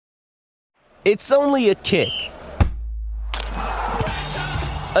It's only a kick,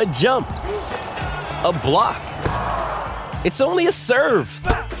 a jump, a block. It's only a serve.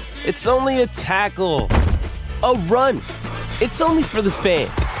 It's only a tackle, a run. It's only for the fans.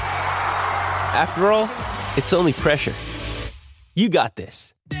 After all, it's only pressure. You got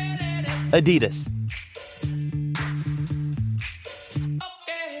this. Adidas.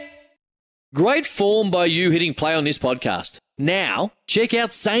 Great form by you hitting play on this podcast. Now, check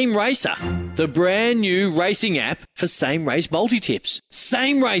out Same Racer, the brand new racing app for same race multi-tips.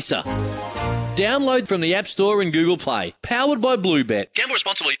 Same Racer. Download from the App Store and Google Play. Powered by Bluebet. Gamble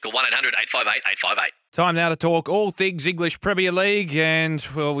responsibly. Call 1-800-858-858. Time now to talk all things English Premier League, and,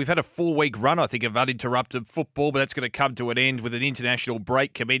 well, we've had a 4-week run, I think, of uninterrupted football, but that's going to come to an end with an international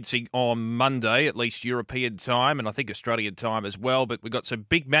break commencing on Monday, at least European time, and I think Australian time as well, but we've got some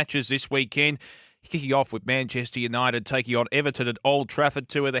big matches this weekend. Kicking off with Manchester United taking on Everton at Old Trafford,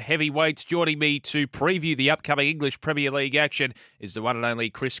 two of the heavyweights. Joining me to preview the upcoming English Premier League action is the one and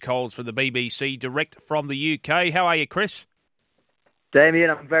only Chris Coles from the BBC, direct from the UK. How are you, Chris? Damien,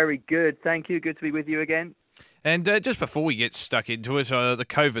 I'm very good. Thank you. Good to be with you again. And just before we get stuck into it, the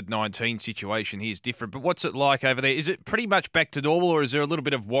COVID-19 situation here is different, but what's it like over there? Is it pretty much back to normal, or is there a little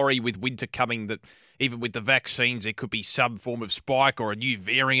bit of worry with winter coming that even with the vaccines there could be some form of spike or a new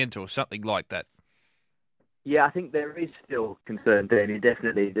variant or something like that? Yeah, I think there is still concern, Damien,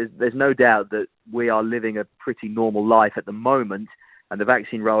 definitely. There's no doubt that we are living a pretty normal life at the moment, and the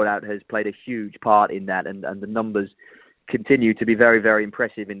vaccine rollout has played a huge part in that, and the numbers continue to be very, very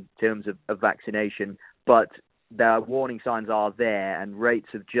impressive in terms of vaccination. But the warning signs are there, and rates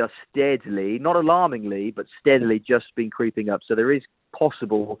have just steadily, not alarmingly, but steadily just been creeping up. So there is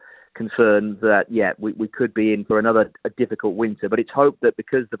possible concern that, we could be in for a difficult winter. But it's hoped that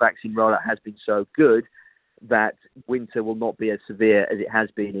because the vaccine rollout has been so good, that winter will not be as severe as it has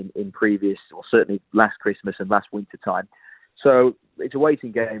been in previous, or certainly last Christmas and last winter time. So it's a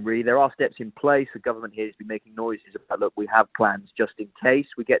waiting game, really. There are steps in place. The government here has been making noises about, look, we have plans just in case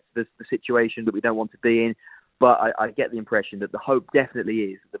we get to the situation that we don't want to be in. But I get the impression that the hope definitely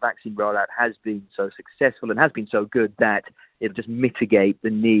is that the vaccine rollout has been so successful and has been so good that it'll just mitigate the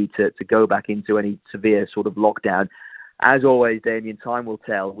need to go back into any severe sort of lockdown. As always, Damien, time will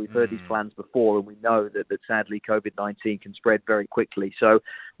tell. We've heard these plans before, and we know that sadly COVID-19 can spread very quickly. So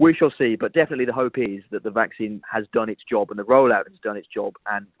we shall see. But definitely the hope is that the vaccine has done its job and the rollout has done its job,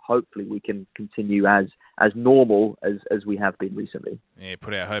 and hopefully we can continue as normal as we have been recently. Yeah,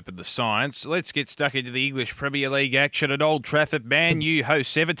 put our hope in the science. Let's get stuck into the English Premier League action at Old Trafford. Man U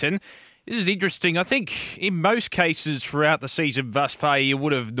hosts Everton. This is interesting. I think in most cases throughout the season thus far, you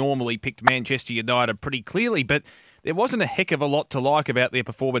would have normally picked Manchester United pretty clearly, but there wasn't a heck of a lot to like about their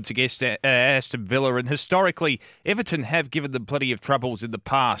performance against Aston Villa, and historically, Everton have given them plenty of troubles in the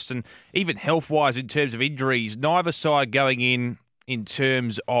past, and even health-wise in terms of injuries, neither side going in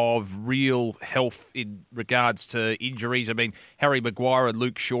terms of real health in regards to injuries. I mean, Harry Maguire and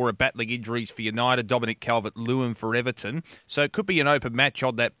Luke Shaw are battling injuries for United, Dominic Calvert-Lewin for Everton, so it could be an open match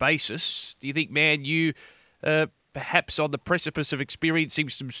on that basis. Do you think Man U perhaps on the precipice of experiencing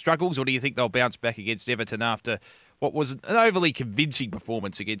some struggles, or do you think they'll bounce back against Everton after what was an overly convincing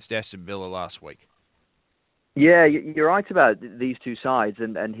performance against Aston Villa last week? Yeah, you're right about these two sides,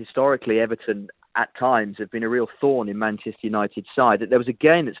 and historically Everton at times have been a real thorn in Manchester United's side. There was a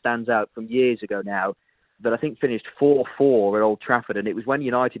game that stands out from years ago now that I think finished 4-4 at Old Trafford, and it was when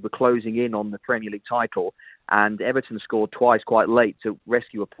United were closing in on the Premier League title, and Everton scored twice quite late to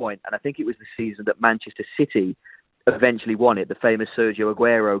rescue a point, and I think it was the season that Manchester City eventually won it, the famous Sergio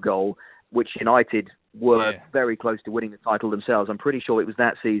Aguero goal, which United were very close to winning the title themselves. I'm pretty sure it was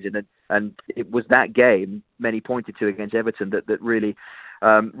that season, and it was that game many pointed to against Everton that really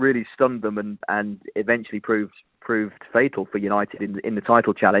stunned them and eventually proved fatal for United in the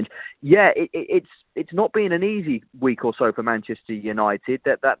title challenge. Yeah, it's not been an easy week or so for Manchester United.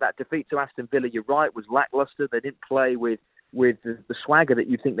 That defeat to Aston Villa, you're right, was lacklustre. They didn't play with the swagger that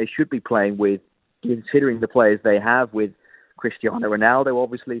you think they should be playing with, considering the players they have, with Cristiano Ronaldo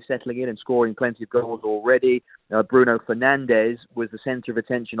obviously settling in and scoring plenty of goals already. Bruno Fernandes was the centre of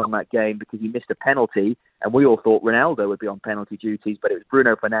attention on that game because he missed a penalty, and we all thought Ronaldo would be on penalty duties, but it was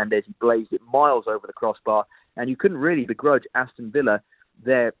Bruno Fernandes. He blazed it miles over the crossbar, and you couldn't really begrudge Aston Villa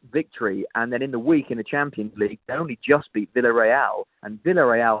their victory. And then in the week in the Champions League, they only just beat Villarreal, and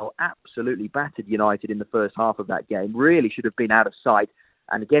Villarreal absolutely battered United in the first half of that game. Really should have been out of sight.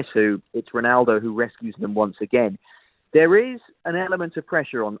 And guess who? It's Ronaldo who rescues them once again. There is an element of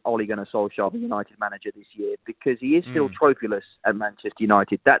pressure on Ole Gunnar Solskjaer, the United manager this year, because he is still trophyless at Manchester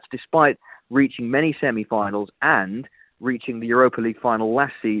United. That's despite reaching many semi-finals and reaching the Europa League final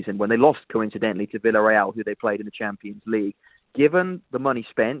last season when they lost, coincidentally, to Villarreal, who they played in the Champions League. Given the money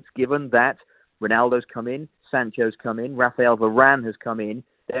spent, given that Ronaldo's come in, Sancho's come in, Rafael Varane has come in,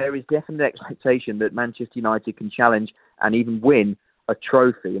 there is definite expectation that Manchester United can challenge and even win a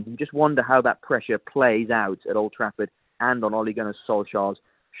trophy. And you just wonder how that pressure plays out at Old Trafford and on Ole Gunnar Solskjaer's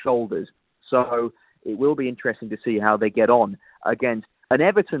shoulders. So it will be interesting to see how they get on against an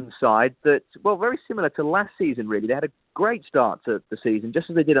Everton side that, well, very similar to last season, really. They had a great start to the season, just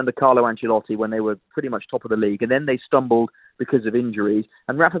as they did under Carlo Ancelotti when they were pretty much top of the league, and then they stumbled because of injuries.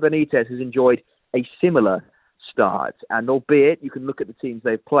 And Rafa Benitez has enjoyed a similar start. And albeit, you can look at the teams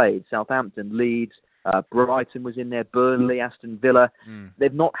they've played, Southampton, Leeds, Brighton was in there, Burnley, Aston Villa.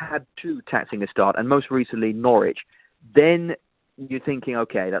 They've not had too taxing a start, and most recently Norwich. Then you're thinking,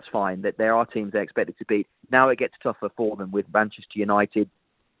 okay, that's fine, that there are teams they're expected to beat. Now it gets tougher for them with Manchester United.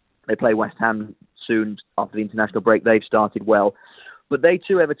 They play West Ham soon after the international break. They've started well. But they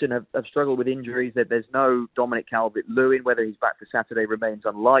too, Everton, have struggled with injuries. That there's no Dominic Calvert-Lewin. Whether he's back for Saturday remains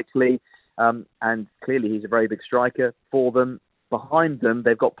unlikely. And clearly he's a very big striker for them. Behind them,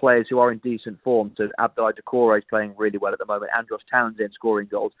 they've got players who are in decent form. So Abdoulaye Doucouré is playing really well at the moment. Andros Townsend scoring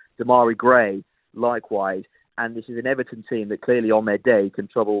goals. Damari Gray, likewise. And this is an Everton team that clearly on their day can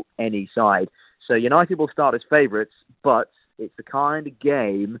trouble any side. So United will start as favourites, but it's the kind of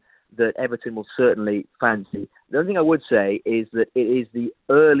game that Everton will certainly fancy. The only thing I would say is that it is the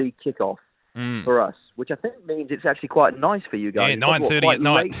early kickoff for us, which I think means it's actually quite nice for you guys. Yeah, 9:30 at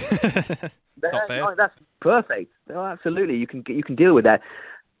night. Not bad. That's perfect. No, absolutely, you can deal with that.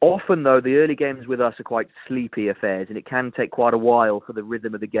 Often, though, the early games with us are quite sleepy affairs, and it can take quite a while for the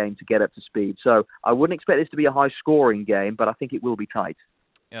rhythm of the game to get up to speed. So I wouldn't expect this to be a high-scoring game, but I think it will be tight.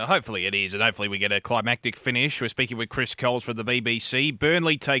 Hopefully it is, and hopefully we get a climactic finish. We're speaking with Chris Coles from the BBC.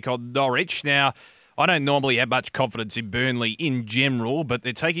 Burnley take on Norwich. Now, I don't normally have much confidence in Burnley in general, but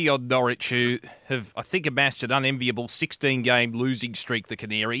they're taking on Norwich, who have, I think, amassed an unenviable 16-game losing streak, the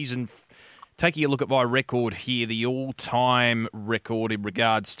Canaries, and taking a look at my record here, the all-time record in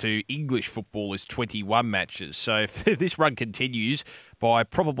regards to English football is 21 matches. So if this run continues, by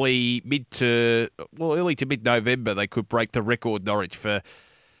probably early to mid-November, they could break the record, Norwich, for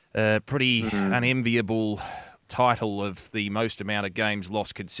a pretty unenviable title of the most amount of games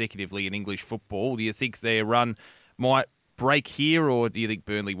lost consecutively in English football. Do you think their run might break here, or do you think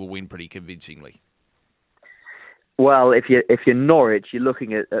Burnley will win pretty convincingly? Well, if you're Norwich, you're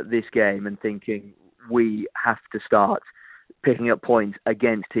looking at this game and thinking we have to start picking up points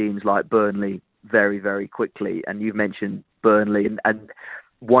against teams like Burnley very, very quickly. And you've mentioned Burnley and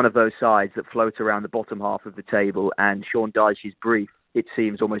one of those sides that float around the bottom half of the table. And Sean Dyche's brief, it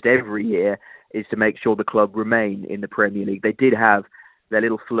seems almost every year, is to make sure the club remain in the Premier League. They did have their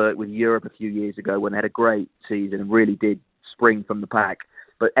little flirt with Europe a few years ago when they had a great season and really did spring from the pack.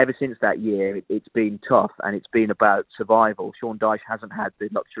 But ever since that year, it's been tough, and it's been about survival. Sean Dyche hasn't had the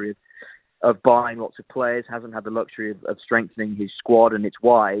luxury of buying lots of players, hasn't had the luxury of strengthening his squad, and it's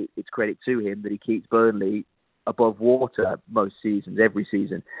why it's credit to him that he keeps Burnley above water most seasons, every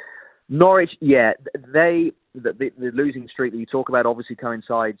season. Norwich, yeah, the losing streak that you talk about obviously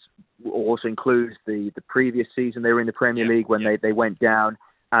coincides, also includes the previous season they were in the Premier League when they went down.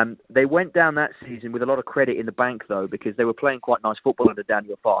 They went down that season with a lot of credit in the bank, though, because they were playing quite nice football under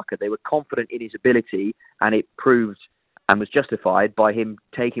Daniel Farke. They were confident in his ability, and it proved and was justified by him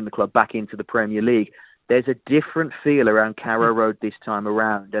taking the club back into the Premier League. There's a different feel around Carrow Road this time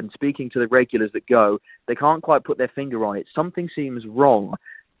around, and speaking to the regulars that go, they can't quite put their finger on it. Something seems wrong.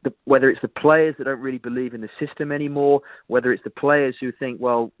 Whether it's the players that don't really believe in the system anymore, whether it's the players who think,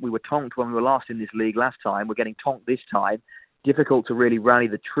 well, we were tonked when we were last in this league last time, we're getting tonked this time. Difficult to really rally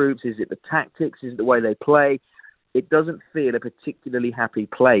the troops. Is it the tactics? Is it the way they play? It doesn't feel a particularly happy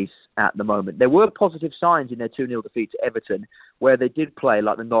place at the moment. There were positive signs in their 2-0 defeat to Everton, where they did play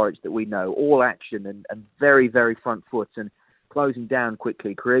like the Norwich that we know, all action and very, very front foot and closing down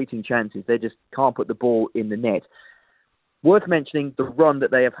quickly, creating chances. They just can't put the ball in the net. Worth mentioning the run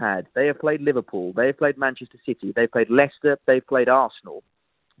that they have had. They have played Liverpool. They have played Manchester City. They've played Leicester. They've played Arsenal.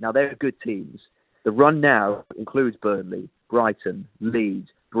 Now, they're good teams. The run now includes Burnley, Brighton, Leeds,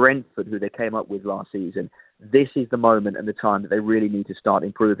 Brentford, who they came up with last season. This is the moment and the time that they really need to start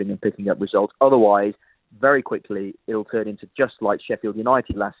improving and picking up results. Otherwise, very quickly, it'll turn into just like Sheffield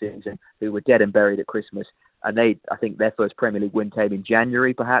United last season, who were dead and buried at Christmas. And I think their first Premier League win came in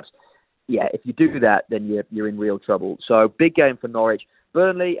January, perhaps. Yeah, if you do that, then you're in real trouble. So, big game for Norwich.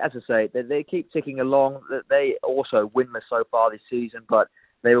 Burnley, as I say, they keep ticking along. They also winless so far this season, but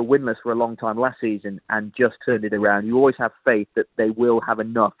they were winless for a long time last season and just turned it around. You always have faith that they will have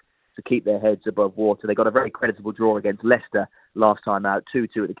enough to keep their heads above water. They got a very creditable draw against Leicester last time out,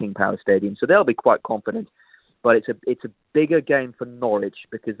 2-2 at the King Power Stadium, so they'll be quite confident. But it's a bigger game for Norwich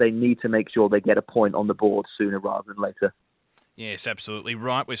because they need to make sure they get a point on the board sooner rather than later. Yes, absolutely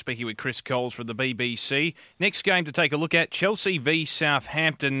right. We're speaking with Chris Coles from the BBC. Next game to take a look at, Chelsea v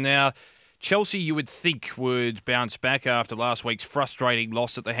Southampton. Now, Chelsea, you would think, would bounce back after last week's frustrating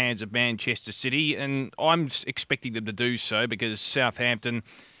loss at the hands of Manchester City, and I'm expecting them to do so because Southampton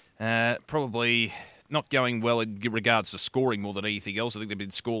probably not going well in regards to scoring more than anything else. I think they've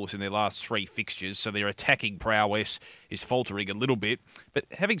been scoreless in their last 3 fixtures, so their attacking prowess is faltering a little bit. But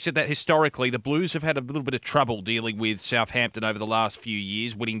having said that, historically, the Blues have had a little bit of trouble dealing with Southampton over the last few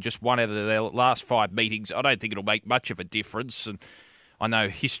years, winning just 1 out of their last 5 meetings. I don't think it'll make much of a difference, and I know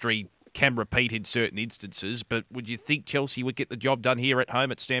history can repeat in certain instances, but would you think Chelsea would get the job done here at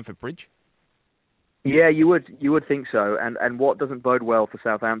home at Stamford Bridge? Yeah, you would think so. And what doesn't bode well for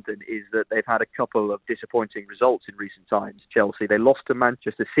Southampton is that they've had a couple of disappointing results in recent times. Chelsea, they lost to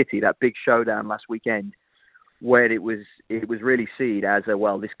Manchester City, that big showdown last weekend, where it was really seen as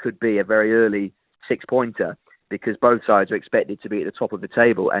this could be a very early 6-pointer because both sides are expected to be at the top of the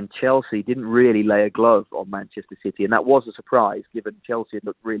table. And Chelsea didn't really lay a glove on Manchester City, and that was a surprise given Chelsea had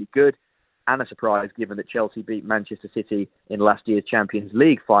looked really good. And a surprise given that Chelsea beat Manchester City in last year's Champions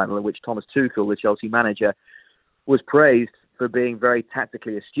League final, in which Thomas Tuchel, the Chelsea manager, was praised for being very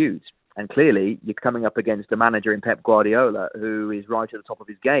tactically astute. And clearly, you're coming up against a manager in Pep Guardiola who is right at the top of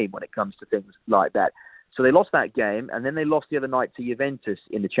his game when it comes to things like that. So they lost that game, and then they lost the other night to Juventus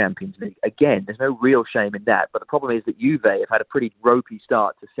in the Champions League. Again, there's no real shame in that. But the problem is that Juve have had a pretty ropey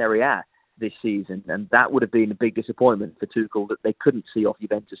start to Serie A this season, and that would have been a big disappointment for Tuchel that they couldn't see off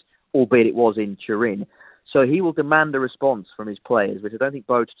Juventus, albeit it was in Turin. So he will demand a response from his players, which I don't think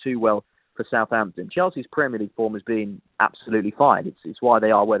bodes too well for Southampton. Chelsea's Premier League form has been absolutely fine. It's why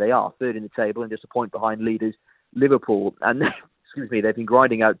they are where they are, third in the table and just a point behind leaders Liverpool. And they've been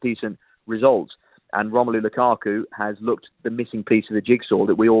grinding out decent results. And Romelu Lukaku has looked the missing piece of the jigsaw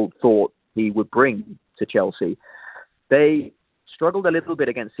that we all thought he would bring to Chelsea. They struggled a little bit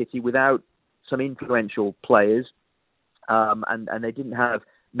against City without some influential players, and they didn't have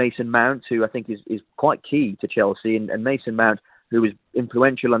Mason Mount, who I think is quite key to Chelsea, and Mason Mount, who was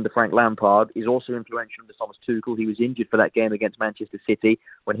influential under Frank Lampard, is also influential under Thomas Tuchel. He was injured for that game against Manchester City.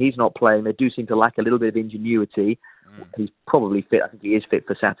 When he's not playing, they do seem to lack a little bit of ingenuity. He's probably fit. I think he is fit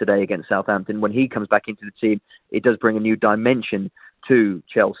for Saturday against Southampton. When he comes back into the team, it does bring a new dimension to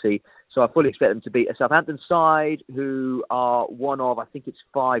Chelsea. So I fully expect them to beat a Southampton side who are one of, I think it's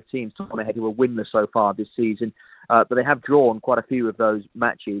 5 teams top on their head who are winless so far this season. But they have drawn quite a few of those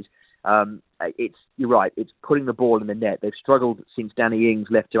matches. You're right, it's putting the ball in the net. They've struggled since Danny Ings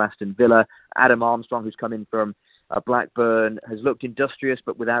left to Aston Villa. Adam Armstrong, who's come in from Blackburn, has looked industrious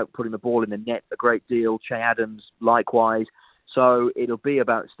but without putting the ball in the net a great deal. Che Adams, likewise. So it'll be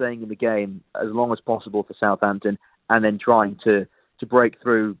about staying in the game as long as possible for Southampton and then trying to break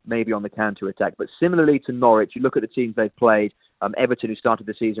through maybe on the counter-attack. But similarly to Norwich, you look at the teams they've played. Everton, who started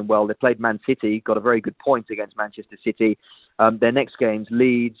the season well, they played Man City, got a very good point against Manchester City. Their next games,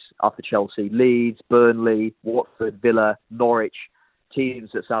 Leeds after Chelsea, Leeds, Burnley, Watford, Villa, Norwich,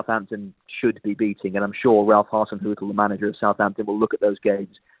 teams that Southampton should be beating. And I'm sure Ralph Hasenhüttl, the manager of Southampton, will look at those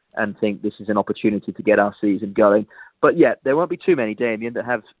games and think this is an opportunity to get our season going. But yeah, there won't be too many, Damien, that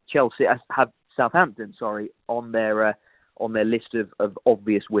have Southampton on their list of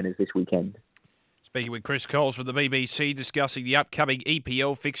obvious winners this weekend. Speaking with Chris Coles from the BBC, discussing the upcoming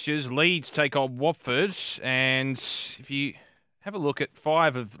EPL fixtures. Leeds take on Watford, and if you have a look at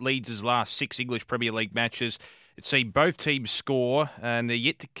 5 of Leeds' last 6 English Premier League matches, it's seen both teams score, and they're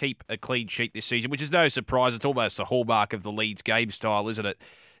yet to keep a clean sheet this season, which is no surprise. It's almost a hallmark of the Leeds game style, isn't it?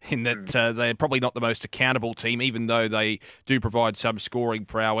 In that they're probably not the most accountable team, even though they do provide some scoring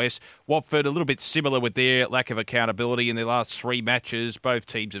prowess. Watford, a little bit similar with their lack of accountability in their last 3 matches. Both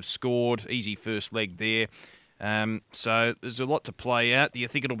teams have scored. Easy first leg there. So there's a lot to play out. Do you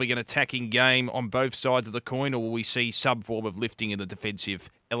think it'll be an attacking game on both sides of the coin, or will we see some form of lifting in the defensive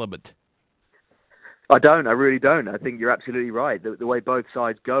element? I really don't. I think you're absolutely right. The way both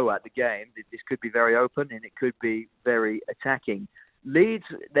sides go at the game, this could be very open and it could be very attacking. Leeds,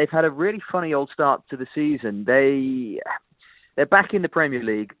 they've had a really funny old start to the season. They're back in the Premier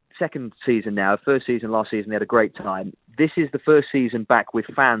League, second season now. First season last season, they had a great time. This is the first season back with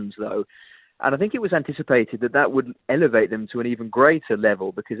fans, though. And I think it was anticipated that would elevate them to an even greater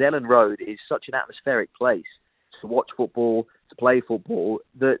level because Ellen Road is such an atmospheric place to watch football, to play football,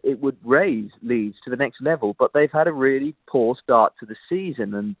 that it would raise Leeds to the next level. But they've had a really poor start to the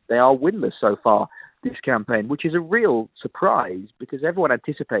season and they are winless so far. this campaign, which is a real surprise because everyone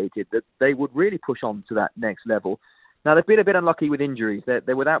anticipated that they would really push on to that next level. Now, they've been a bit unlucky with injuries.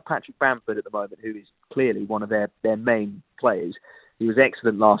 They're without Patrick Bamford at the moment, who is clearly one of their main players. He was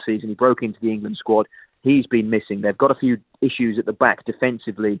excellent last season. He broke into the England squad. He's been missing. They've got a few issues at the back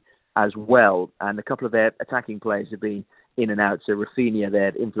defensively as well, and a couple of their attacking players have been in and out. So Rafinha, their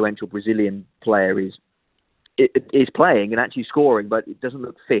influential Brazilian player, is playing and actually scoring, but it doesn't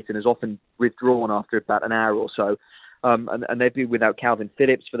look fit and is often withdrawn after about an hour or so. And they've been without Calvin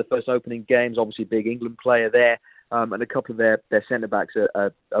Phillips for the first opening games, obviously a big England player there. And a couple of their centre-backs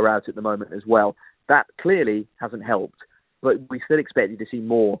are out at the moment as well. That clearly hasn't helped, but we still expected to see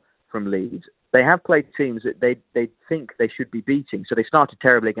more from Leeds. They have played teams that they think they should be beating. So they started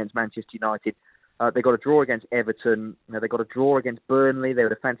terribly against Manchester United. They got a draw against Everton. They got a draw against Burnley. They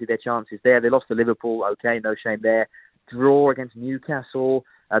would have fancied their chances there. They lost to Liverpool. Okay, no shame there. Draw against Newcastle.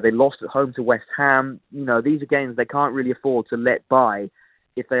 They lost at home to West Ham. These are games they can't really afford to let by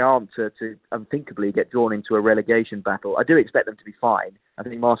if they aren't to unthinkably get drawn into a relegation battle. I do expect them to be fine. I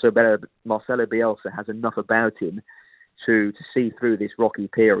think Marcelo Bielsa has enough about him to see through this rocky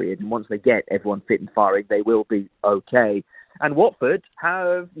period. And once they get everyone fit and firing, they will be okay. And Watford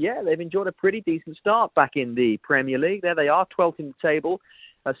they've enjoyed a pretty decent start back in the Premier League. There they are, 12th in the table,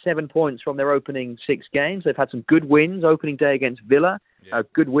 7 points from their opening 6 games. They've had some good wins, opening day against Villa, a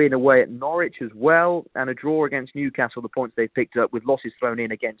good win away at Norwich as well, and a draw against Newcastle, the points they've picked up, with losses thrown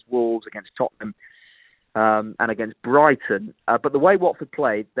in against Wolves, against Tottenham, and against Brighton. But the way Watford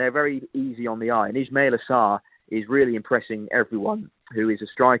played, they're very easy on the eye. And Ismail Assar is really impressing everyone, who is a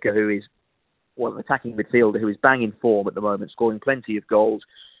striker, who is an attacking midfielder, who is banging form at the moment, scoring plenty of goals.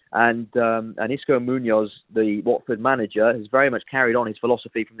 And Isco Munoz, the Watford manager, has very much carried on his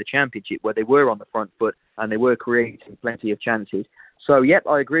philosophy from the Championship, where they were on the front foot and they were creating plenty of chances. So,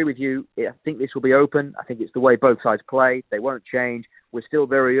 I agree with you. I think this will be open. I think it's the way both sides play. They won't change. We're still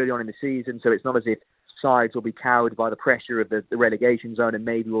very early on in the season, so it's not as if sides will be cowed by the pressure of the relegation zone and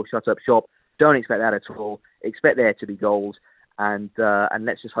maybe we'll shut up shop. Don't expect that at all. Expect there to be goals, and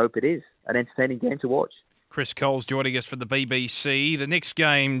let's just hope it is an entertaining game to watch. Chris Cole's joining us from the BBC. The next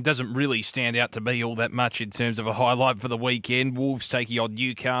game doesn't really stand out to be all that much in terms of a highlight for the weekend. Wolves taking on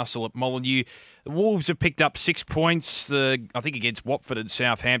Newcastle at Molineux. The Wolves have picked up 6 points, I think, against Watford and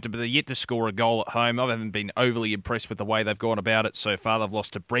Southampton, but they're yet to score a goal at home. I haven't been overly impressed with the way they've gone about it so far. They've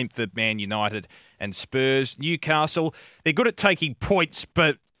lost to Brentford, Man United and Spurs. Newcastle, they're good at taking points,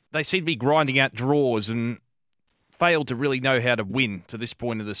 but they seem to be grinding out draws and failed to really know how to win to this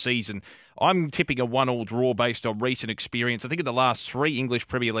point of the season. I'm tipping a 1-1 draw based on recent experience. I think in the last 3 English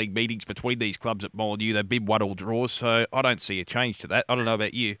Premier League meetings between these clubs at Molineux, they've been 1-1 draws, so I don't see a change to that. I don't know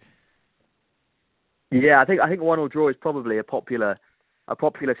about you. Yeah, I think a 1-1 draw is probably a popular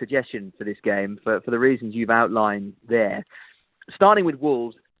suggestion for this game for the reasons you've outlined there. Starting with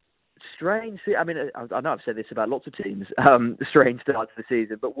Wolves, strange. I mean, I know I've said this about lots of teams. Strange start to the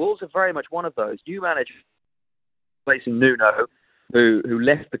season, but Wolves are very much one of those. New manager replacing Nuno, who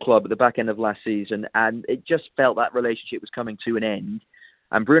left the club at the back end of last season, and it just felt that relationship was coming to an end.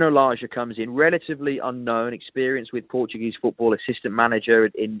 And Bruno Lage comes in, relatively unknown, experienced with Portuguese football, assistant manager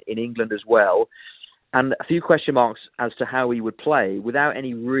in England as well, and a few question marks as to how he would play without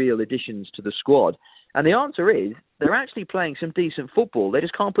any real additions to the squad. And the answer is, they're actually playing some decent football. They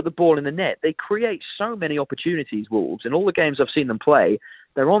just can't put the ball in the net. They create so many opportunities, Wolves. In all the games I've seen them play,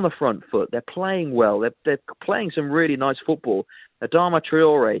 they're on the front foot. They're playing well. They're playing some really nice football. Adama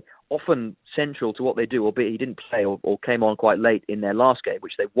Traore, often central to what they do, albeit he didn't play or came on quite late in their last game,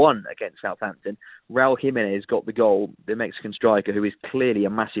 which they won against Southampton. Raul Jimenez got the goal, the Mexican striker, who is clearly a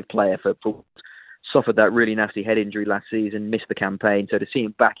massive player for suffered that really nasty head injury last season, missed the campaign. So to see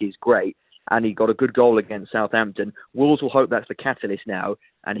him back is great. And he got a good goal against Southampton. Wolves will hope that's the catalyst now,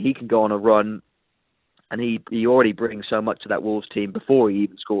 and he can go on a run. And he already brings so much to that Wolves team before he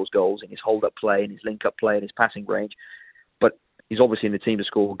even scores goals, in his hold-up play, in his link-up play, in his passing range. But he's obviously in the team to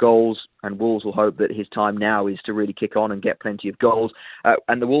score goals, and Wolves will hope that his time now is to really kick on and get plenty of goals.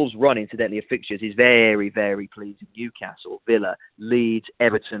 And the Wolves' run, incidentally, of fixtures is very, very pleasing. Newcastle, Villa, Leeds,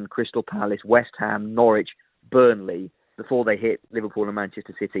 Everton, Crystal Palace, West Ham, Norwich, Burnley, before they hit Liverpool and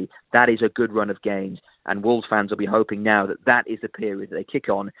Manchester City. That is a good run of games, and Wolves fans will be hoping now that is the period that they kick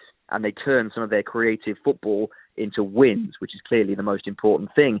on and they turn some of their creative football into wins, which is clearly the most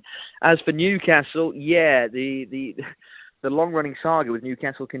important thing. As for Newcastle, the long-running saga with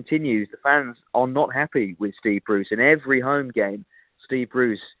Newcastle continues. The fans are not happy with Steve Bruce. In every home game, Steve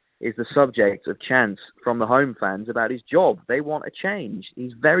Bruce is the subject of chants from the home fans about his job. They want a change.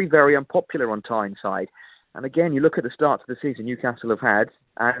 He's very, very unpopular on Tyneside. And again, you look at the start to the season Newcastle have had,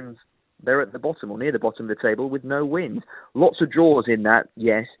 and they're at the bottom or near the bottom of the table with no wins. Lots of draws in that,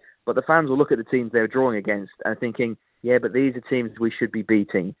 yes, but the fans will look at the teams they're drawing against and thinking, yeah, but these are teams we should be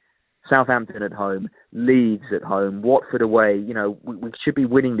beating. Southampton at home, Leeds at home, Watford away. You know, we should be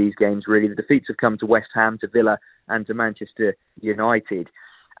winning these games, really. The defeats have come to West Ham, to Villa, and to Manchester United.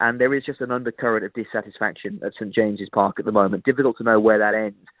 And there is just an undercurrent of dissatisfaction at St James's Park at the moment. Difficult to know where that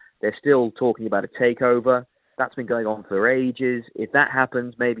ends. They're still talking about a takeover. That's been going on for ages. If that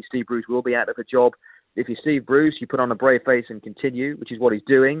happens, maybe Steve Bruce will be out of a job. If you're Steve Bruce, you put on a brave face and continue, which is what he's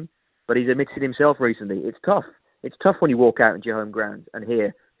doing. But he's admitted himself recently, it's tough. It's tough when you walk out into your home ground and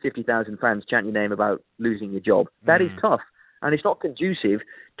hear 50,000 fans chant your name about losing your job. That is tough. And it's not conducive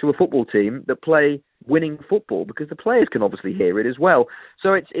to a football team that play winning football, because the players can obviously hear it as well.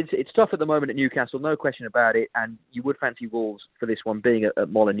 So it's tough at the moment at Newcastle, no question about it. And you would fancy Wolves for this one being at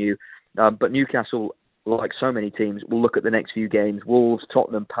Molineux. But Newcastle, like so many teams, will look at the next few games. Wolves,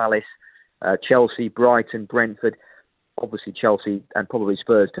 Tottenham, Palace, Chelsea, Brighton, Brentford. Obviously Chelsea and probably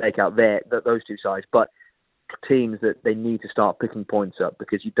Spurs take out those two sides. But teams that they need to start picking points up,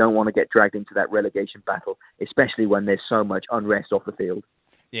 because you don't want to get dragged into that relegation battle, especially when there's so much unrest off the field.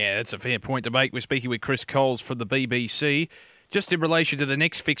 Yeah, that's a fair point to make. We're speaking with Chris Coles from the BBC. Just in relation to the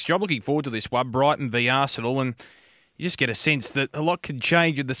next fixture, I'm looking forward to this one, Brighton v Arsenal, and you just get a sense that a lot can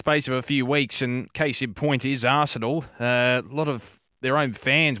change in the space of a few weeks, and case in point is Arsenal. A lot of their own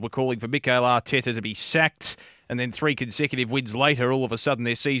fans were calling for Mikel Arteta to be sacked, and then 3 consecutive wins later, all of a sudden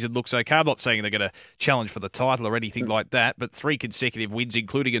their season looks okay. I'm not saying they're going to challenge for the title or anything like that, but 3 consecutive wins,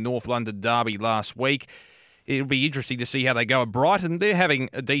 including a North London derby last week. It'll be interesting to see how they go. And Brighton, they're having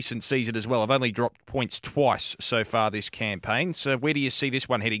a decent season as well. I've only dropped points twice so far this campaign. So where do you see this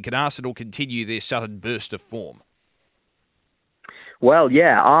one heading? Can Arsenal continue their sudden burst of form? Well,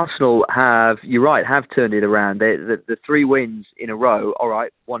 yeah, Arsenal have turned it around. The 3 wins in a row, all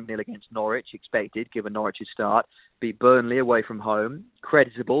right, 1-0 against Norwich, expected, given Norwich's start. Beat Burnley away from home,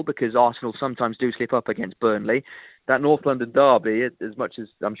 creditable, because Arsenal sometimes do slip up against Burnley. That North London derby, as much as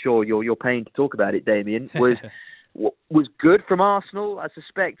I'm sure you're paying to talk about it, Damien, was good from Arsenal, I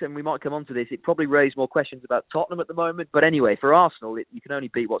suspect, and we might come on to this. It probably raised more questions about Tottenham at the moment. But anyway, for Arsenal, you can only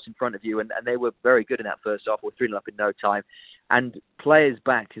beat what's in front of you, and they were very good in that first half, or 3-0 up in no time. And players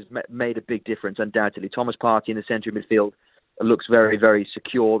back has made a big difference, undoubtedly. Thomas Partey in the centre of midfield looks very, very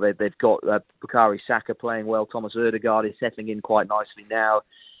secure. They've got Bukayo Saka playing well. Thomas Ødegaard is settling in quite nicely now.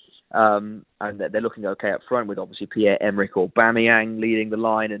 And they're looking okay up front with, obviously, Pierre-Emerick Aubameyang leading the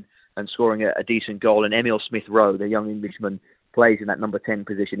line and scoring a decent goal. And Emile Smith-Rowe, the young Englishman, plays in that number 10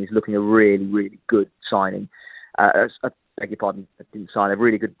 position. He's looking a really, really good signing. I beg your pardon, I didn't sign, a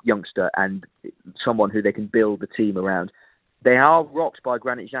really good youngster and someone who they can build the team around. They are rocked by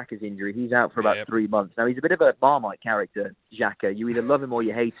Granit Xhaka's injury. He's out for about 3 months. Now, he's a bit of a Marmite character, Xhaka. You either love him or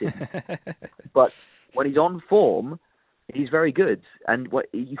you hate him. But when he's on form, he's very good. And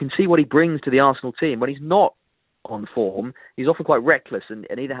you can see what he brings to the Arsenal team. When he's not on form, he's often quite reckless and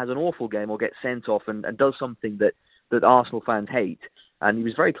either has an awful game or gets sent off and does something that Arsenal fans hate. And he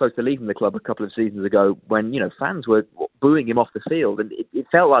was very close to leaving the club a couple of seasons ago when, fans were booing him off the field. And it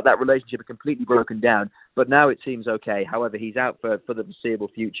felt like that relationship had completely broken down. But now it seems okay. However, he's out for the foreseeable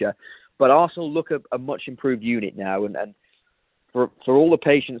future. But Arsenal look a much improved unit now. And for all the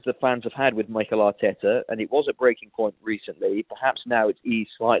patience that fans have had with Mikel Arteta, and it was at breaking point recently, perhaps now it's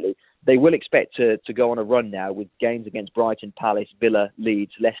eased slightly, they will expect to go on a run now with games against Brighton, Palace, Villa,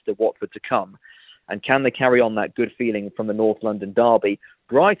 Leeds, Leicester, Watford to come. And can they carry on that good feeling from the North London derby?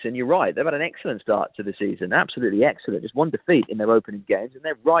 Brighton, you're right, they've had an excellent start to the season, absolutely excellent. Just 1 defeat in their opening games, and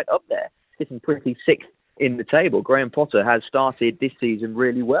they're right up there, sitting pretty sixth in the table. Graham Potter has started this season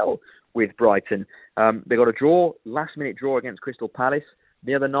really well with Brighton. They got a last-minute draw against Crystal Palace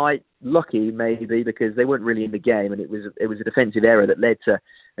the other night. Lucky, maybe, because they weren't really in the game, and it was a defensive error that led to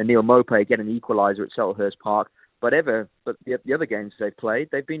Neil Maupay getting an equaliser at Selhurst Park. But the other games they've played,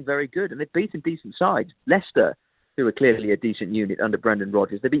 they've been very good, and they've beaten decent sides. Leicester, who are clearly a decent unit under Brendan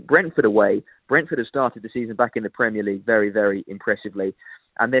Rodgers, they beat Brentford away. Brentford has started the season back in the Premier League very, very impressively.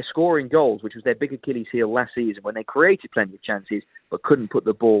 And they're scoring goals, which was their big Achilles heel last season when they created plenty of chances but couldn't put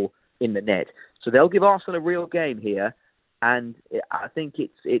the ball in the net. So they'll give Arsenal a real game here. And I think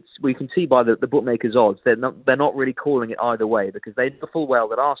it's we can see by the bookmakers' odds, they're not really calling it either way, because they know full well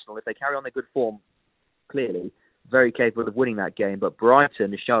that Arsenal, if they carry on their good form, clearly very capable of winning that game. But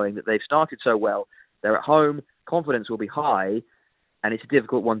Brighton is showing that they've started so well. They're at home, confidence will be high, and it's a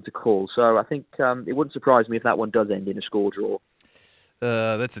difficult one to call. So I think it wouldn't surprise me if that one does end in a score draw.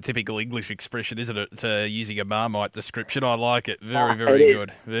 That's a typical English expression, isn't it? Using a Marmite description. I like it. Very, very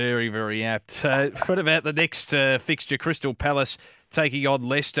good. Very, very apt. What about the next fixture, Crystal Palace taking on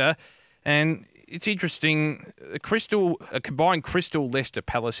Leicester? And it's interesting, a combined Crystal Leicester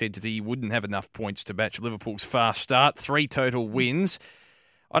Palace entity wouldn't have enough points to match Liverpool's fast start, 3 total wins.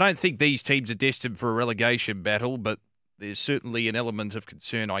 I don't think these teams are destined for a relegation battle, but there's certainly an element of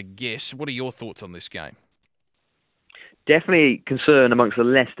concern, I guess. What are your thoughts on this game? Definitely concern amongst the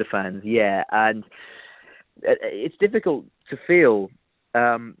Leicester fans, yeah. And it's difficult to feel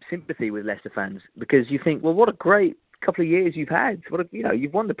sympathy with Leicester fans because you think, well, what a great couple of years you've had.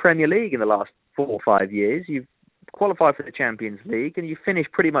 You've won the Premier League in the last 4 or 5 years. You've qualified for the Champions League, and you've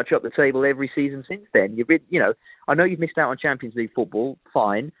finished pretty much up the table every season since then. I know you've missed out on Champions League football,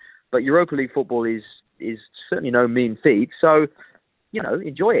 fine, but Europa League football is certainly no mean feat. So,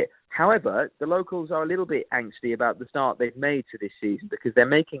 enjoy it. However, the locals are a little bit angsty about the start they've made to this season because they're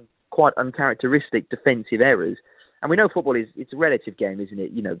making quite uncharacteristic defensive errors. And we know football it's a relative game, isn't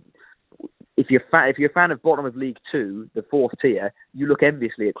it? If you're a fan of bottom of League Two, the fourth tier, you look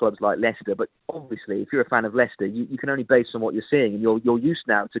enviously at clubs like Leicester. But obviously, if you're a fan of Leicester, you can only base on what you're seeing, and you're used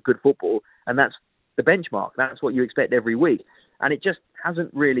now to good football, and that's the benchmark. That's what you expect every week, and it just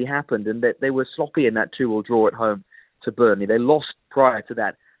hasn't really happened. And they were sloppy in that 2-2 draw at home to Burnley. They lost prior to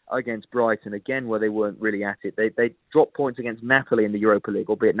that against Brighton again, where they weren't really at it. They dropped points against Napoli in the Europa League,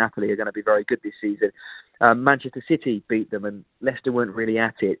 albeit Napoli are going to be very good this season. Manchester City beat them, and Leicester weren't really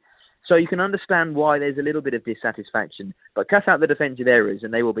at it. So you can understand why there's a little bit of dissatisfaction. But cut out the defensive errors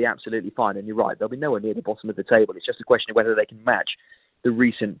and they will be absolutely fine. And you're right, they'll be nowhere near the bottom of the table. It's just a question of whether they can match the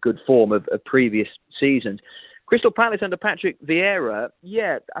recent good form of previous seasons. Crystal Palace under Patrick Vieira,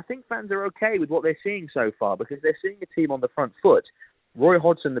 yeah, I think fans are okay with what they're seeing so far because they're seeing a team on the front foot. Roy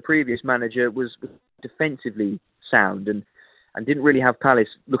Hodgson, the previous manager, was defensively sound and didn't really have Palace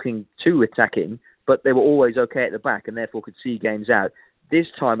looking too attacking, but they were always okay at the back and therefore could see games out. This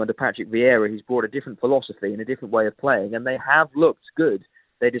time under Patrick Vieira, he's brought a different philosophy and a different way of playing, and they have looked good.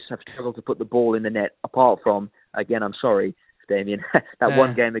 They just have struggled to put the ball in the net, apart from, again, I'm sorry, Damien, that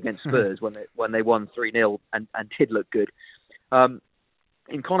one game against Spurs when they won 3-0 and did look good.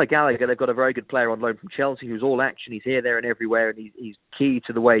 In Conor Gallagher, they've got a very good player on loan from Chelsea who's all action. He's here, there and everywhere, and he's key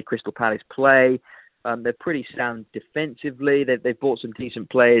to the way Crystal Palace play. They're pretty sound defensively. They've bought some decent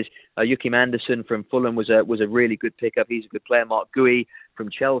players. Joachim Andersen from Fulham was a really good pickup. He's a good player. Mark Gui from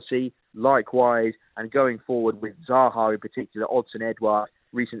Chelsea, likewise. And going forward with Zaha in particular, Odsonne Edouard,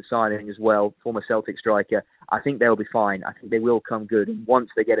 recent signing as well, former Celtic striker. I think they'll be fine. I think they will come good. And once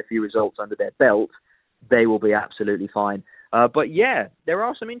they get a few results under their belt, they will be absolutely fine. But yeah, there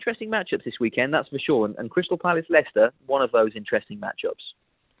are some interesting matchups this weekend, that's for sure. And Crystal Palace-Leicester, one of those interesting matchups.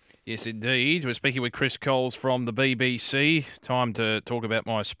 Yes, indeed. We're speaking with Chris Coles from the BBC. Time to talk about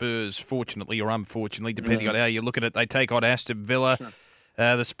my Spurs, fortunately or unfortunately, depending on how you look at it. They take on Aston Villa.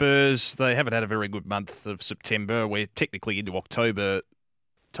 The Spurs, they haven't had a very good month of September. We're technically into October,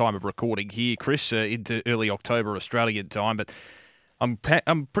 time of recording here, Chris, into early October Australian time. But I'm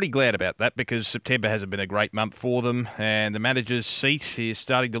pretty glad about that because September hasn't been a great month for them. And the manager's seat is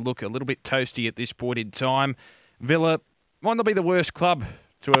starting to look a little bit toasty at this point in time. Villa might not be the worst club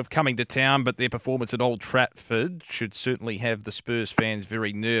to have coming to town, but their performance at Old Trafford should certainly have the Spurs fans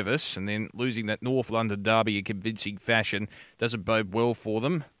very nervous, and then losing that North London derby in convincing fashion doesn't bode well for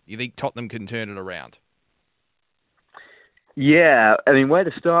them. You think Tottenham can turn it around? Yeah, I mean, where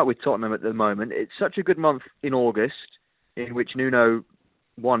to start with Tottenham at the moment? It's such a good month in August, in which Nuno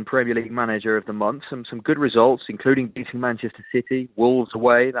won Premier League Manager of the Month. Some good results, including beating Manchester City, Wolves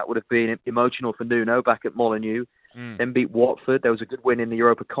away. That would have been emotional for Nuno back at Molineux. Then beat Watford. There was a good win in the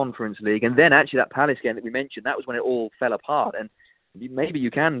Europa Conference League. And then actually that Palace game that we mentioned, that was when it all fell apart. And maybe you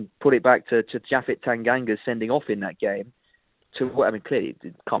can put it back to Japhet Tanganga's sending off in that game. Clearly,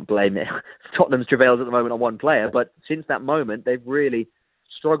 you can't blame it. Tottenham's travails at the moment on one player. But since that moment, they've really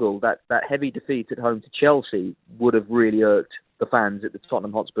struggled. That heavy defeat at home to Chelsea would have really irked the fans at the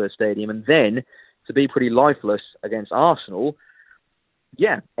Tottenham Hotspur Stadium. And then to be pretty lifeless against Arsenal,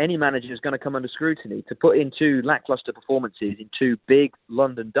 yeah, any manager is going to come under scrutiny. To put in 2 lacklustre performances in 2 big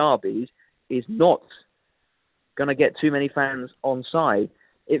London derbies is not going to get too many fans on side.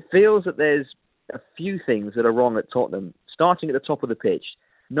 It feels that there's a few things that are wrong at Tottenham. Starting at the top of the pitch,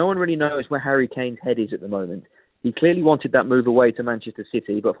 no one really knows where Harry Kane's head is at the moment. He clearly wanted that move away to Manchester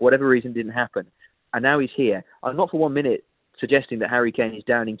City, but for whatever reason didn't happen. And now he's here. I'm not for 1 minute suggesting that Harry Kane is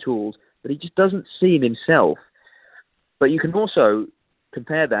downing tools, but he just doesn't seem himself. But you can also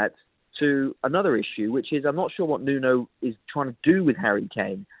compare that to another issue, which is I'm not sure what Nuno is trying to do with Harry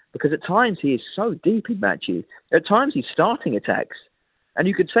Kane, because at times he is so deep in matches. At times he's starting attacks. And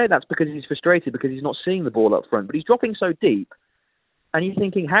you could say that's because he's frustrated because he's not seeing the ball up front, but he's dropping so deep. And you're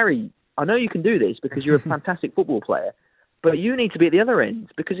thinking, Harry, I know you can do this because you're a fantastic football player, But you need to be at the other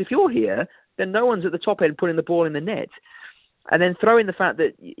end, because if you're here, then no one's at the top end putting the ball in the net. And then throw in the fact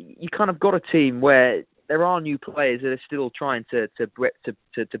that you kind of got a team where there are new players that are still trying to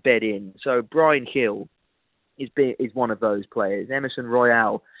bed in. So Brian Hill is one of those players. Emerson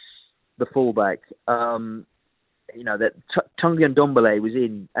Royale, the fullback. That Tungian Ndombele was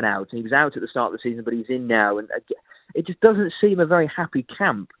in and out. He was out at the start of the season, but he's in now. And it just doesn't seem a very happy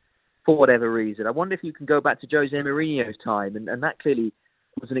camp for whatever reason. I wonder if you can go back to Jose Mourinho's time, and that clearly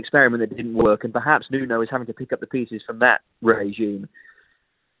was an experiment that didn't work, and perhaps Nuno is having to pick up the pieces from that regime.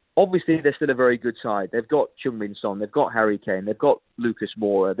 Obviously, they're still a very good side. They've got Heung-min Son, they've got Harry Kane, they've got Lucas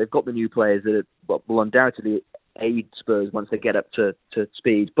Moura, they've got the new players that will undoubtedly aid Spurs once they get up to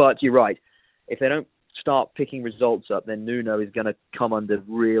speed. But you're right, if they don't start picking results up, then Nuno is going to come under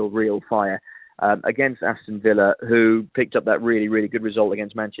real fire against Aston Villa, who picked up that really, really good result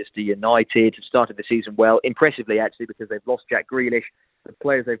against Manchester United, started the season well, impressively actually, because they've lost Jack Grealish. The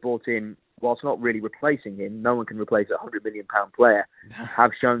players they've brought in, whilst not really replacing him, no one can replace a £100 million player,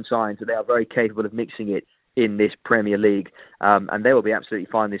 have shown signs that they are very capable of mixing it in this Premier League, and they will be absolutely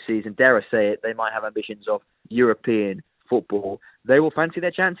fine this season. Dare I say it, they might have ambitions of European football. They will fancy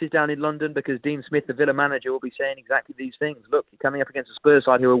their chances down in London, because Dean Smith, the Villa manager, will be saying exactly these things. Look, you're coming up against a Spurs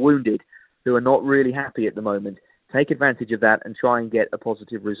side who are wounded, who are not really happy at the moment. Take advantage of that and try and get a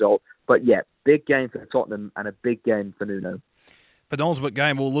positive result. But yeah, big game for Tottenham and a big game for Nuno. Penultimate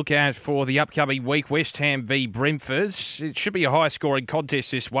game we'll look at for the upcoming week, West Ham v Brentford. It should be a high-scoring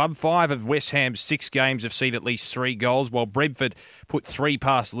contest, this one. 5 of West Ham's 6 games have seen at least 3 goals, while Brentford put 3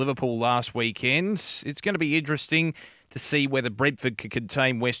 past Liverpool last weekend. It's going to be interesting to see whether Brentford can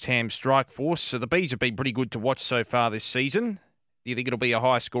contain West Ham's strike force. So the Bees have been pretty good to watch so far this season. Do you think it'll be a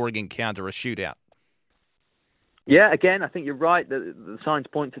high-scoring encounter, a shootout? Yeah, again, I think you're right. The signs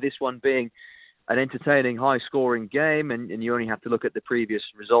point to this one being an entertaining, high-scoring game, and you only have to look at the previous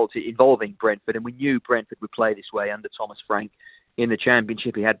results involving Brentford, and we knew Brentford would play this way under Thomas Frank in the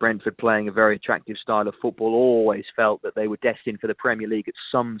Championship. He had Brentford playing a very attractive style of football, always felt that they were destined for the Premier League at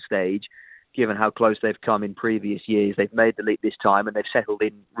some stage, given how close they've come in previous years. They've made the leap this time, and they've settled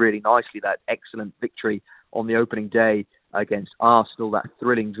in really nicely. That excellent victory on the opening day against Arsenal, that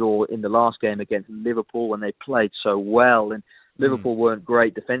thrilling draw in the last game against Liverpool when they played so well, and Liverpool weren't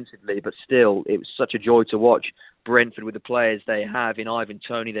great defensively, but still, it was such a joy to watch Brentford with the players they have in Ivan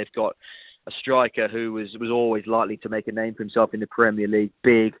Toney. They've got a striker who was always likely to make a name for himself in the Premier League.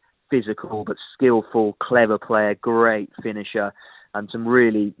 Big, physical, but skillful, clever player, great finisher, and some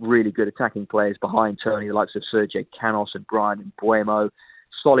really, really good attacking players behind Toney, the likes of Sergio Canos and Brian Mbeumo.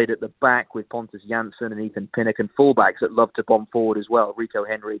 Solid at the back with Pontus Jansson and Ethan Pinnock, and fullbacks that love to bomb forward as well, Rico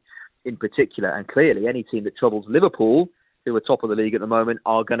Henry in particular. And clearly, any team that troubles Liverpool, who are top of the league at the moment,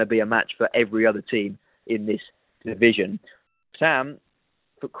 are going to be a match for every other team in this division. Sam,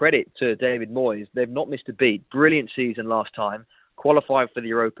 for credit to David Moyes, they've not missed a beat. Brilliant season last time, qualified for the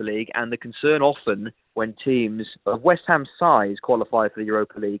Europa League, and the concern often when teams of West Ham's size qualify for the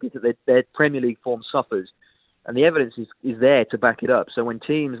Europa League is that their Premier League form suffers. And the evidence is there to back it up. So when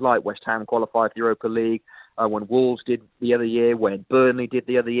teams like West Ham qualify for the Europa League, when Wolves did the other year, when Burnley did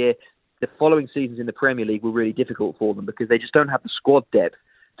the other year, the following seasons in the Premier League were really difficult for them because they just don't have the squad depth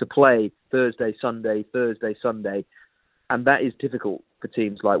to play Thursday, Sunday, and that is difficult for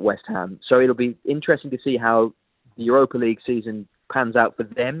teams like West Ham. So it'll be interesting to see how the Europa League season pans out for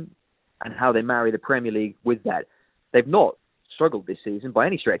them and how they marry the Premier League with that. They've not struggled this season by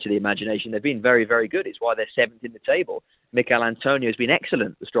any stretch of the imagination. They've been very, very good. It's why they're 7th in the table. Mikel Antonio has been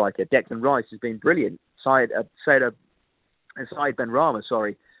excellent, the striker. Declan Rice has been brilliant. Said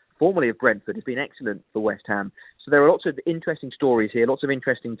Benrahma, formerly of Brentford, has been excellent for West Ham. So there are lots of interesting stories here, lots of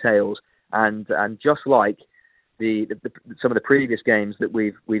interesting tales, and just like some of the previous games that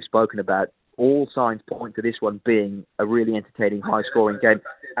we've spoken about, all signs point to this one being a really entertaining, high-scoring game,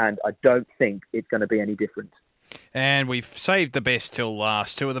 and I don't think it's going to be any different. And we've saved the best till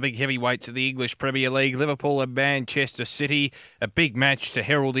last. 2 of the big heavyweights of the English Premier League, Liverpool and Manchester City. A big match to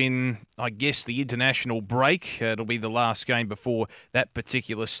herald in, I guess, the international break. It'll be the last game before that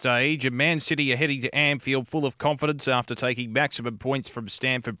particular stage. And Man City are heading to Anfield full of confidence after taking maximum points from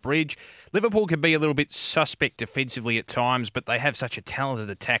Stamford Bridge. Liverpool can be a little bit suspect defensively at times, but they have such a talented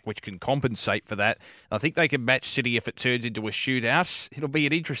attack which can compensate for that. I think they can match City if it turns into a shootout. It'll be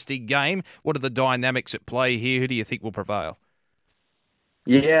an interesting game. What are the dynamics at play here? Who do you think will prevail?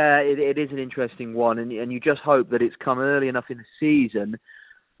 Yeah, it is an interesting one, and you just hope that it's come early enough in the season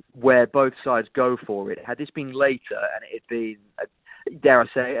where both sides go for it. Had this been later and it had been dare I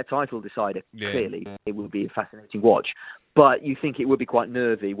say, a title decider. Yeah. Clearly, it would be a fascinating watch. But you think it would be quite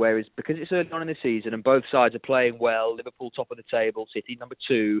nervy, whereas because it's early on in the season and both sides are playing well, Liverpool top of the table, City number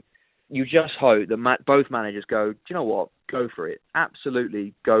 2, you just hope that both managers go, do you know what, go for it.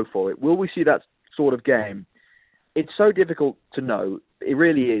 Absolutely go for it. Will we see that sort of game? It's so difficult to know. It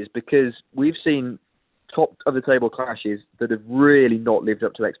really is, because we've seen top of the table clashes that have really not lived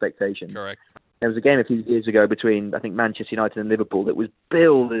up to expectations. Correct. There was a game a few years ago between, I think, Manchester United and Liverpool that was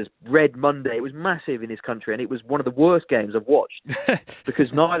billed as Red Monday. It was massive in this country, and it was one of the worst games I've watched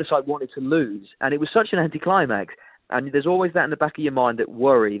because neither side wanted to lose, and it was such an anticlimax. And there's always that in the back of your mind, that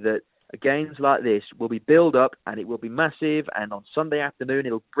worry that games like this will be built up and it will be massive, and on Sunday afternoon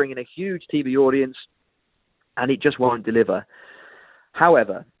it'll bring in a huge TV audience, and it just won't deliver.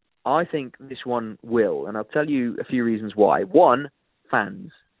 However, I think this one will, and I'll tell you a few reasons why. One,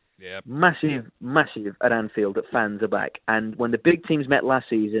 fans. Yep. Massive at Anfield that fans are back. And when the big teams met last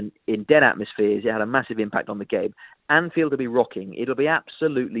season in dead atmospheres, it had a massive impact on the game. Anfield will be rocking. It'll be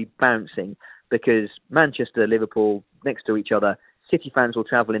absolutely bouncing, because Manchester, Liverpool, next to each other, City fans will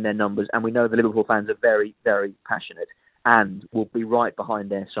travel in their numbers, and we know the Liverpool fans are very, very passionate and will be right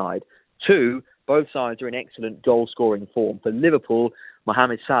behind their side. 2, both sides are in excellent goal-scoring form. For Liverpool,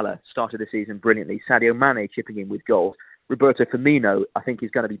 Mohamed Salah started the season brilliantly. Sadio Mane chipping in with goals. Roberto Firmino, I think,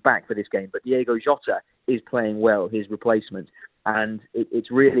 is going to be back for this game, but Diego Jota is playing well, his replacement, and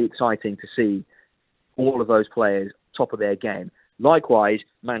it's really exciting to see all of those players top of their game. Likewise,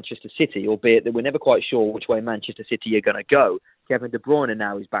 Manchester City, albeit that we're never quite sure which way Manchester City are going to go. Kevin De Bruyne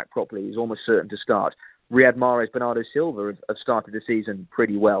now is back properly, he's almost certain to start. Riyad Mahrez, Bernardo Silva have started the season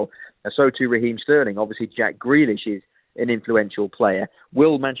pretty well. So too Raheem Sterling. Obviously, Jack Grealish is an influential player.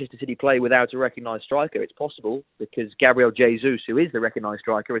 Will Manchester City play without a recognised striker? It's possible, because Gabriel Jesus, who is the recognised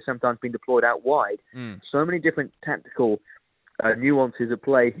striker, has sometimes been deployed out wide. So many different tactical nuances at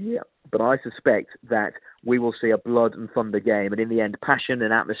play here, but I suspect that we will see a blood and thunder game, and in the end, passion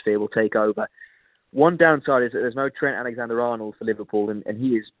and atmosphere will take over. One downside is that there's no Trent Alexander-Arnold for Liverpool, and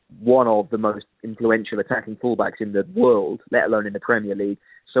he is one of the most influential attacking fullbacks in the world, let alone in the Premier League.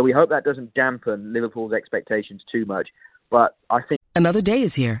 So we hope that doesn't dampen Liverpool's expectations too much. But I think... Another day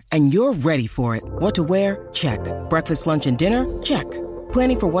is here, and you're ready for it. What to wear? Check. Breakfast, lunch, and dinner? Check.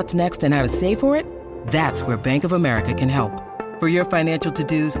 Planning for what's next and how to save for it? That's where Bank of America can help. For your financial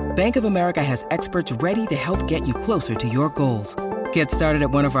to-dos, Bank of America has experts ready to help get you closer to your goals. Get started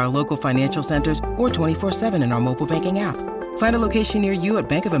at one of our local financial centers or 24/7 in our mobile banking app. Find a location near you at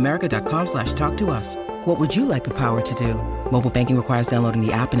bankofamerica.com/talktous. What would you like the power to do? Mobile banking requires downloading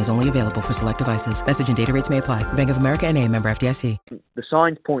the app and is only available for select devices. Message and data rates may apply. Bank of America N.A., member FDIC. The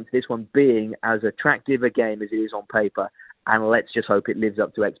signs point to this one being as attractive a game as it is on paper, and let's just hope it lives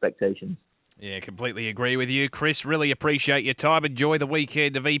up to expectations. Yeah, completely agree with you, Chris. Really appreciate your time. Enjoy the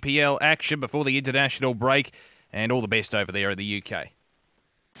weekend of EPL action before the international break, and all the best over there in the UK.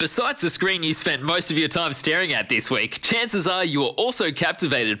 Besides the screen you spent most of your time staring at this week, chances are you are also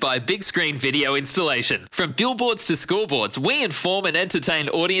captivated by a big screen video installation. From billboards to scoreboards, we inform and entertain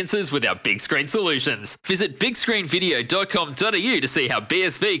audiences with our big screen solutions. Visit bigscreenvideo.com.au to see how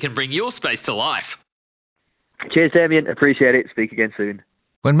BSV can bring your space to life. Cheers, Damien. Appreciate it. Speak again soon.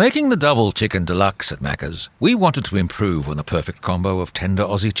 When making the double chicken deluxe at Macca's, we wanted to improve on the perfect combo of tender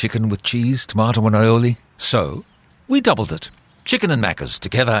Aussie chicken with cheese, tomato and aioli. So, we doubled it. Chicken and Macca's,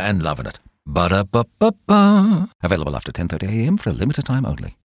 together and loving it. Ba-da-ba-ba-ba. Available after 10:30 a.m. for a limited time only.